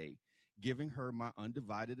 minutes a day, giving her my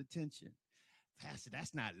undivided attention. Pastor,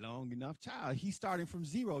 that's not long enough. Child, he's starting from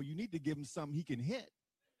 0. You need to give him something he can hit.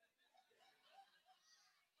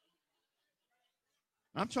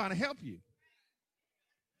 I'm trying to help you.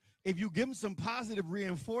 If you give him some positive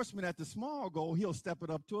reinforcement at the small goal, he'll step it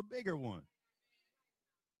up to a bigger one.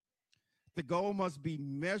 The goal must be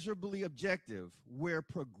measurably objective, where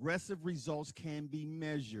progressive results can be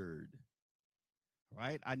measured.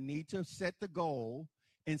 Right? I need to set the goal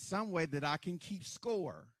in some way that I can keep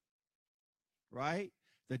score. Right?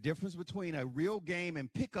 The difference between a real game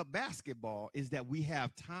and pickup basketball is that we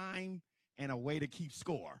have time and a way to keep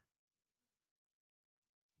score.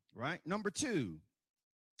 Right? Number 2,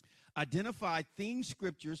 identify theme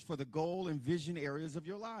scriptures for the goal and vision areas of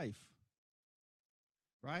your life.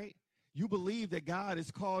 Right? You believe that God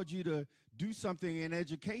has called you to do something in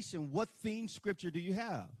education. What theme scripture do you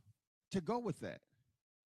have to go with that?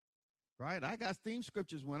 Right? I got theme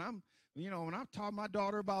scriptures when I'm taught my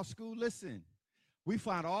daughter about school. Listen, we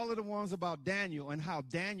find all of the ones about Daniel and how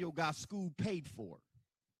Daniel got school paid for.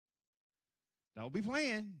 Don't be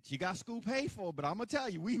playing. She got school paid for, but I'm going to tell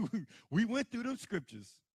you, we went through them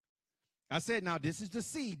scriptures. I said, now this is the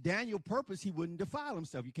seed. Daniel purpose, he wouldn't defile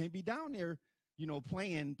himself. You can't be down there,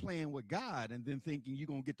 playing with God and then thinking you're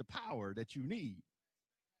going to get the power that you need.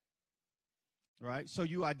 Right? So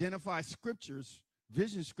you identify scriptures,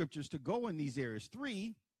 vision scriptures to go in these areas.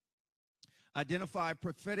 3, identify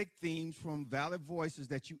prophetic themes from valid voices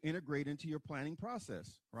that you integrate into your planning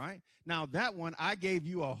process. Right? Now that one, I gave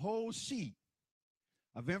you a whole sheet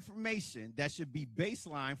of information that should be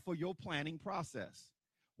baseline for your planning process.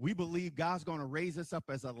 We believe God's going to raise us up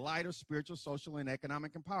as a light of spiritual, social, and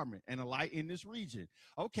economic empowerment and a light in this region.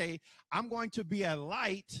 Okay, I'm going to be a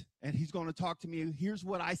light, and he's going to talk to me. Here's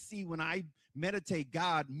what I see when I meditate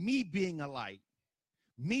God, me being a light,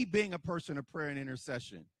 me being a person of prayer and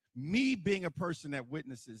intercession, me being a person that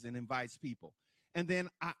witnesses and invites people. And then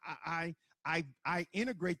I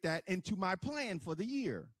integrate that into my plan for the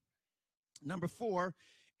year. Number 4,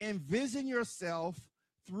 envision yourself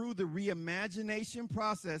through the reimagination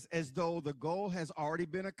process as though the goal has already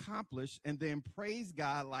been accomplished, and then praise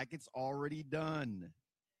God like it's already done.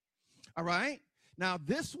 All right? Now,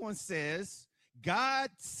 this one says,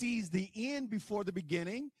 God sees the end before the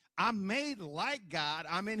beginning. I'm made like God.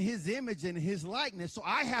 I'm in his image and his likeness, so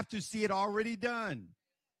I have to see it already done.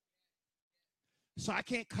 So I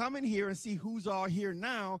can't come in here and see who's all here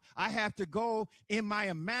now. I have to go in my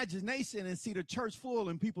imagination and see the church full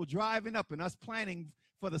and people driving up and us planning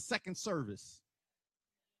for the second service.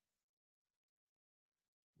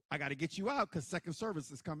 I got to get you out because second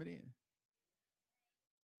service is coming in.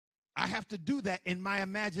 I have to do that in my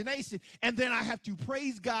imagination, and then I have to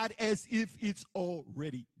praise God as if it's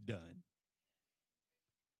already done.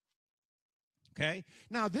 Okay.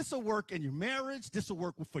 Now, this will work in your marriage. This will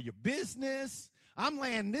work for your business. I'm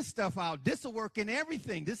laying this stuff out. This will work in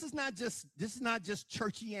everything. This is not just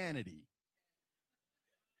churchianity.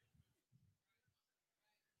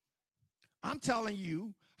 I'm telling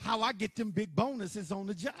you how I get them big bonuses on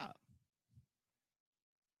the job.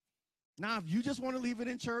 Now, if you just want to leave it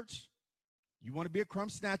in church, you want to be a crumb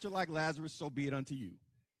snatcher like Lazarus, so be it unto you.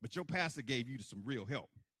 But your pastor gave you some real help.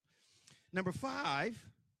 Number 5,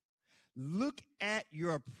 look at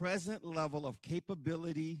your present level of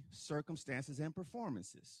capability, circumstances, and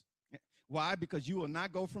performances. Why? Because you will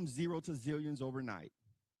not go from 0 to zillions overnight.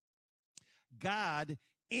 God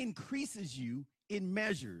increases you in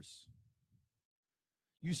measures.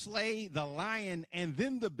 You slay the lion and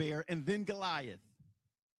then the bear and then Goliath.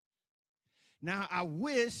 Now, I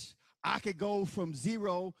wish I could go from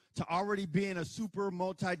 0 to already being a super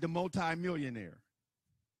multi-millionaire.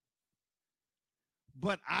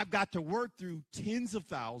 But I've got to work through tens of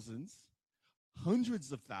thousands,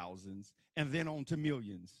 hundreds of thousands, and then on to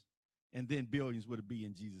millions. And then billions would be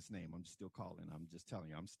in Jesus' name. I'm still calling. I'm just telling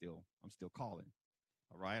you, I'm still calling.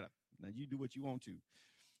 All right? Now you do what you want to.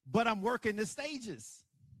 But I'm working the stages.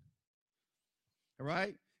 All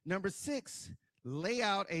right? Number 6, lay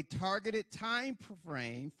out a targeted time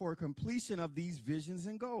frame for completion of these visions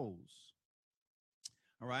and goals.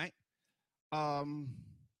 All right?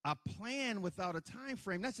 A plan without a time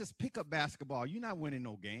frame, that's just pickup basketball. You're not winning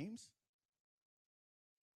no games.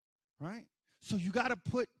 Right? So you got to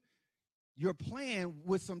put your plan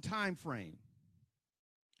with some time frame.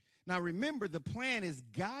 Now remember, the plan is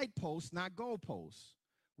guideposts, not goalposts.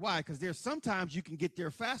 Why? Because there's sometimes you can get there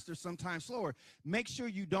faster, sometimes slower. Make sure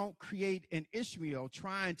you don't create an Ishmael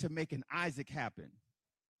trying to make an Isaac happen.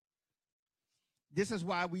 This is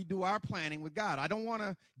why we do our planning with God. I don't want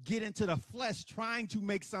to get into the flesh trying to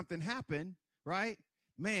make something happen, right?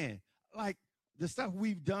 Man, like the stuff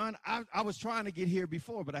we've done, I was trying to get here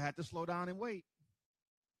before, but I had to slow down and wait.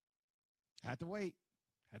 Had to wait.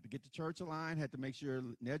 Had to get the church aligned, had to make sure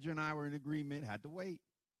Nedra and I were in agreement, had to wait.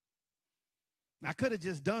 I could have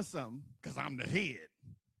just done something because I'm the head.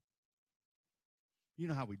 You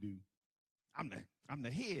know how we do. I'm the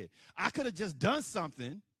head. I could have just done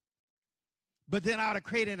something, but then I'd have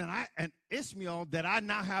created an Ishmael that I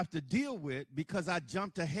now have to deal with because I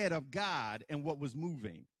jumped ahead of God and what was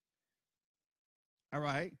moving. All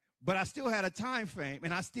right? But I still had a time frame,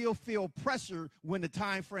 and I still feel pressure when the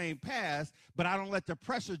time frame passed, but I don't let the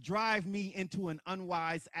pressure drive me into an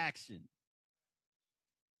unwise action.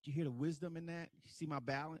 Do you hear the wisdom in that? You see my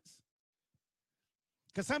balance?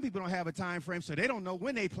 Because some people don't have a time frame, so they don't know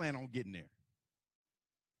when they plan on getting there.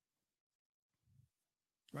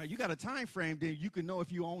 Right? You got a time frame, then you can know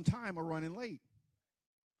if you're on time or running late.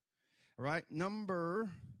 All right?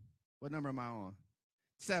 What number am I on?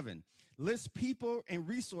 7. List people and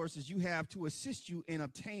resources you have to assist you in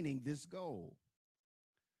obtaining this goal.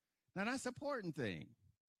 Now, that's an important thing.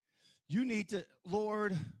 You need to,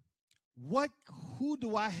 Lord, who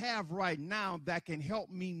do I have right now that can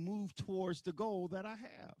help me move towards the goal that I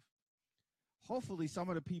have? Hopefully, some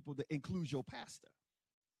of the people that includes your pastor,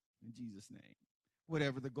 in Jesus' name.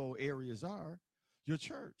 Whatever the goal areas are, your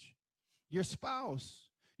church, your spouse,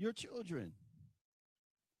 your children.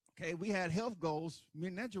 Okay, we had health goals. Me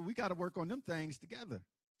and Nedra, we got to work on them things together.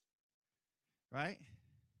 Right?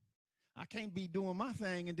 I can't be doing my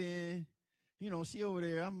thing and then, she over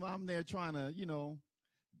there, I'm there trying to,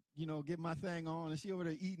 get my thing on, and she over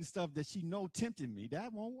there eating stuff that she know tempting me.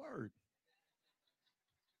 That won't work.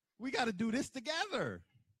 We got to do this together.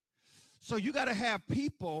 So you got to have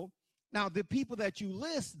people. Now, the people that you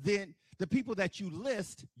list,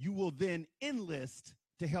 you will then enlist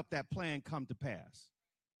to help that plan come to pass.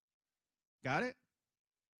 Got it?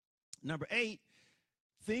 Number 8,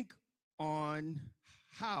 think on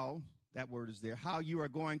how, that word is there, how you are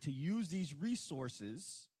going to use these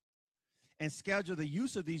resources and schedule the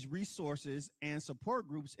use of these resources and support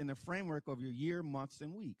groups in the framework of your year, months,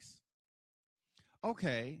 and weeks.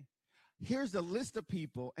 Okay, here's the list of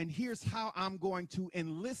people, and here's how I'm going to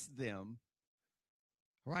enlist them.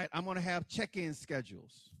 Right? I'm going to have check-in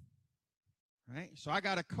schedules. Right? So I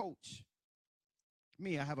got a coach.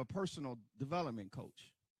 I have a personal development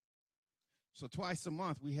coach. So twice a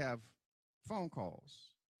month we have phone calls.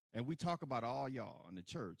 And we talk about all y'all in the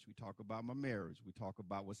church. We talk about my marriage. We talk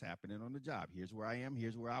about what's happening on the job. Here's where I am.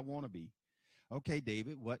 Here's where I want to be. Okay,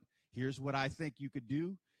 David, here's what I think you could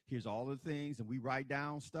do. Here's all the things. And we write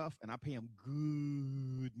down stuff, and I pay him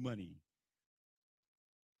good money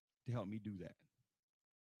to help me do that.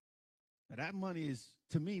 Now, that money is,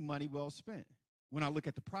 to me, money well spent when I look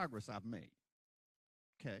at the progress I've made.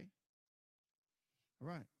 Okay. All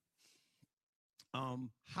right.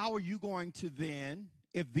 How are you going to then,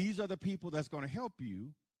 if these are the people that's going to help you,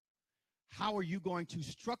 how are you going to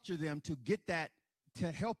structure them to get that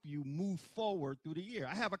to help you move forward through the year?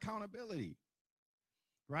 I have accountability,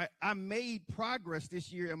 right? I made progress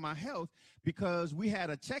this year in my health because we had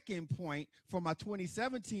a check-in point for my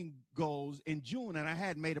 2017 goals in June, and I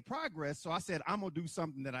hadn't made a progress. So I said, I'm going to do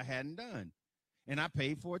something that I hadn't done. And I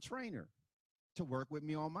paid for a trainer to work with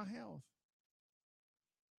me on my health.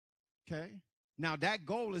 Okay. Now that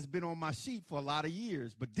goal has been on my sheet for a lot of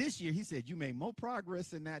years, but this year he said, you made more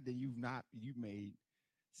progress in that than you've made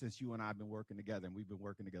since you and I have been working together, and we've been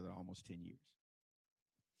working together almost 10 years.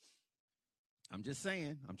 I'm just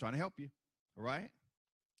saying, I'm trying to help you. All right.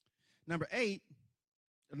 Number 8.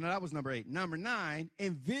 No, that was number 8. Number 9,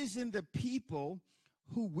 envision the people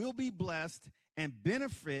who will be blessed and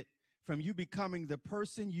benefit from you becoming the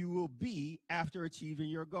person you will be after achieving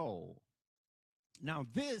your goal. Now,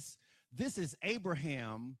 this is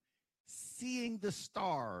Abraham seeing the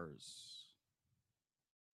stars.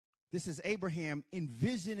 This is Abraham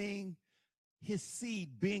envisioning his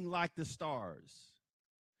seed being like the stars.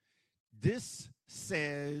 This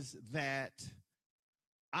says that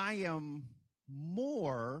I am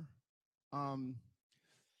more,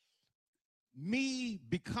 me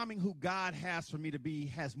becoming who God has for me to be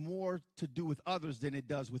has more to do with others than it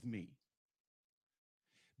does with me.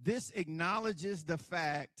 This acknowledges the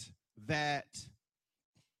fact that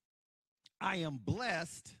I am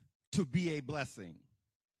blessed to be a blessing.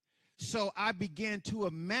 So I began to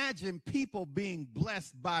imagine people being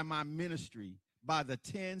blessed by my ministry, by the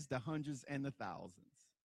tens, the hundreds, and the thousands.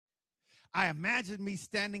 I imagine me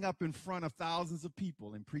standing up in front of thousands of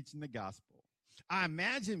people and preaching the gospel. I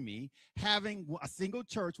imagine me having a single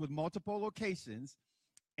church with multiple locations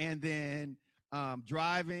and then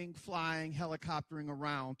driving, flying, helicoptering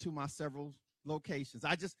around to my several locations.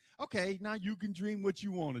 Okay, now you can dream what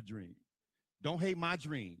you want to dream. Don't hate my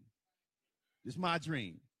dream. It's my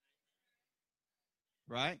dream.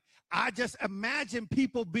 Right? I just imagine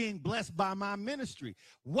people being blessed by my ministry.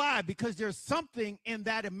 Why? Because there's something in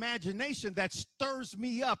that imagination that stirs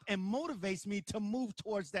me up and motivates me to move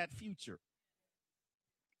towards that future.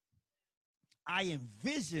 I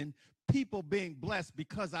envision people being blessed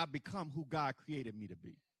because I become who God created me to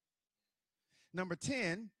be. Number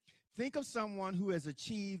 10, think of someone who has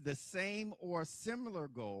achieved the same or similar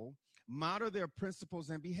goal, model their principles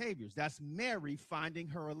and behaviors. That's Mary finding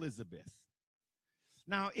her Elizabeth.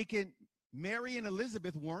 Now, Mary and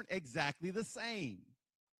Elizabeth weren't exactly the same.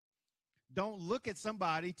 Don't look at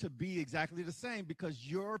somebody to be exactly the same because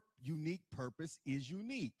your unique purpose is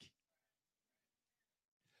unique.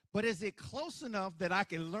 But is it close enough that I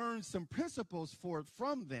can learn some principles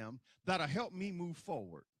from them that'll help me move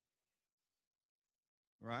forward?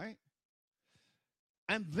 Right?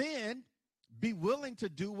 And then be willing to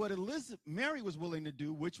do what Mary was willing to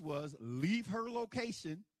do, which was leave her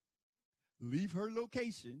location,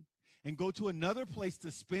 and go to another place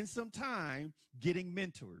to spend some time getting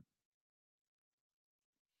mentored.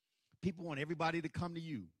 People want everybody to come to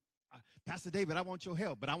you. Pastor David, I want your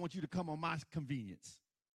help, but I want you to come on my convenience.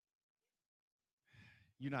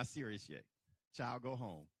 You're not serious yet. Child, go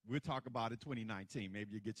home. We'll talk about it 2019.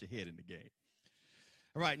 Maybe you get your head in the game.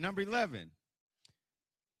 All right, number 11.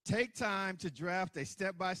 Take time to draft a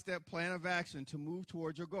step-by-step plan of action to move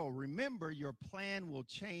towards your goal. Remember, your plan will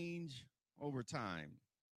change over time.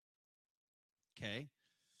 Okay?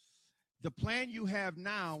 The plan you have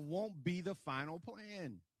now won't be the final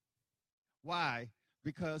plan. Why?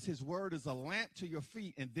 Because his word is a lamp to your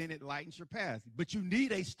feet and then it lightens your path. But you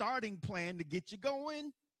need a starting plan to get you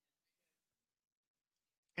going.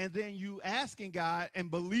 And then you asking God and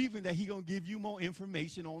believing that he's going to give you more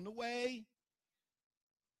information on the way.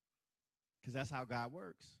 Because that's how God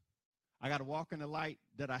works. I got to walk in the light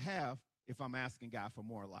that I have if I'm asking God for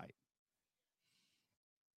more light.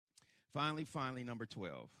 Finally, number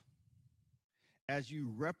 12. As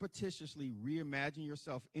you repetitiously reimagine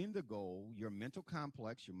yourself in the goal, your mental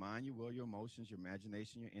complex, your mind, your will, your emotions, your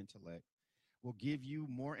imagination, your intellect will give you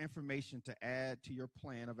more information to add to your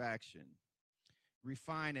plan of action.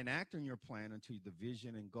 Refine and act on your plan until the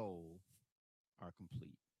vision and goal are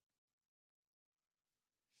complete.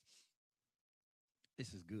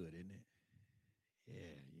 This is good, isn't it?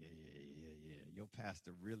 Yeah. Your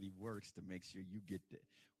pastor really works to make sure you get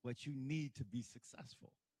what you need to be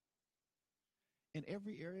successful in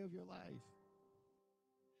every area of your life.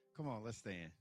 Come on, let's stand.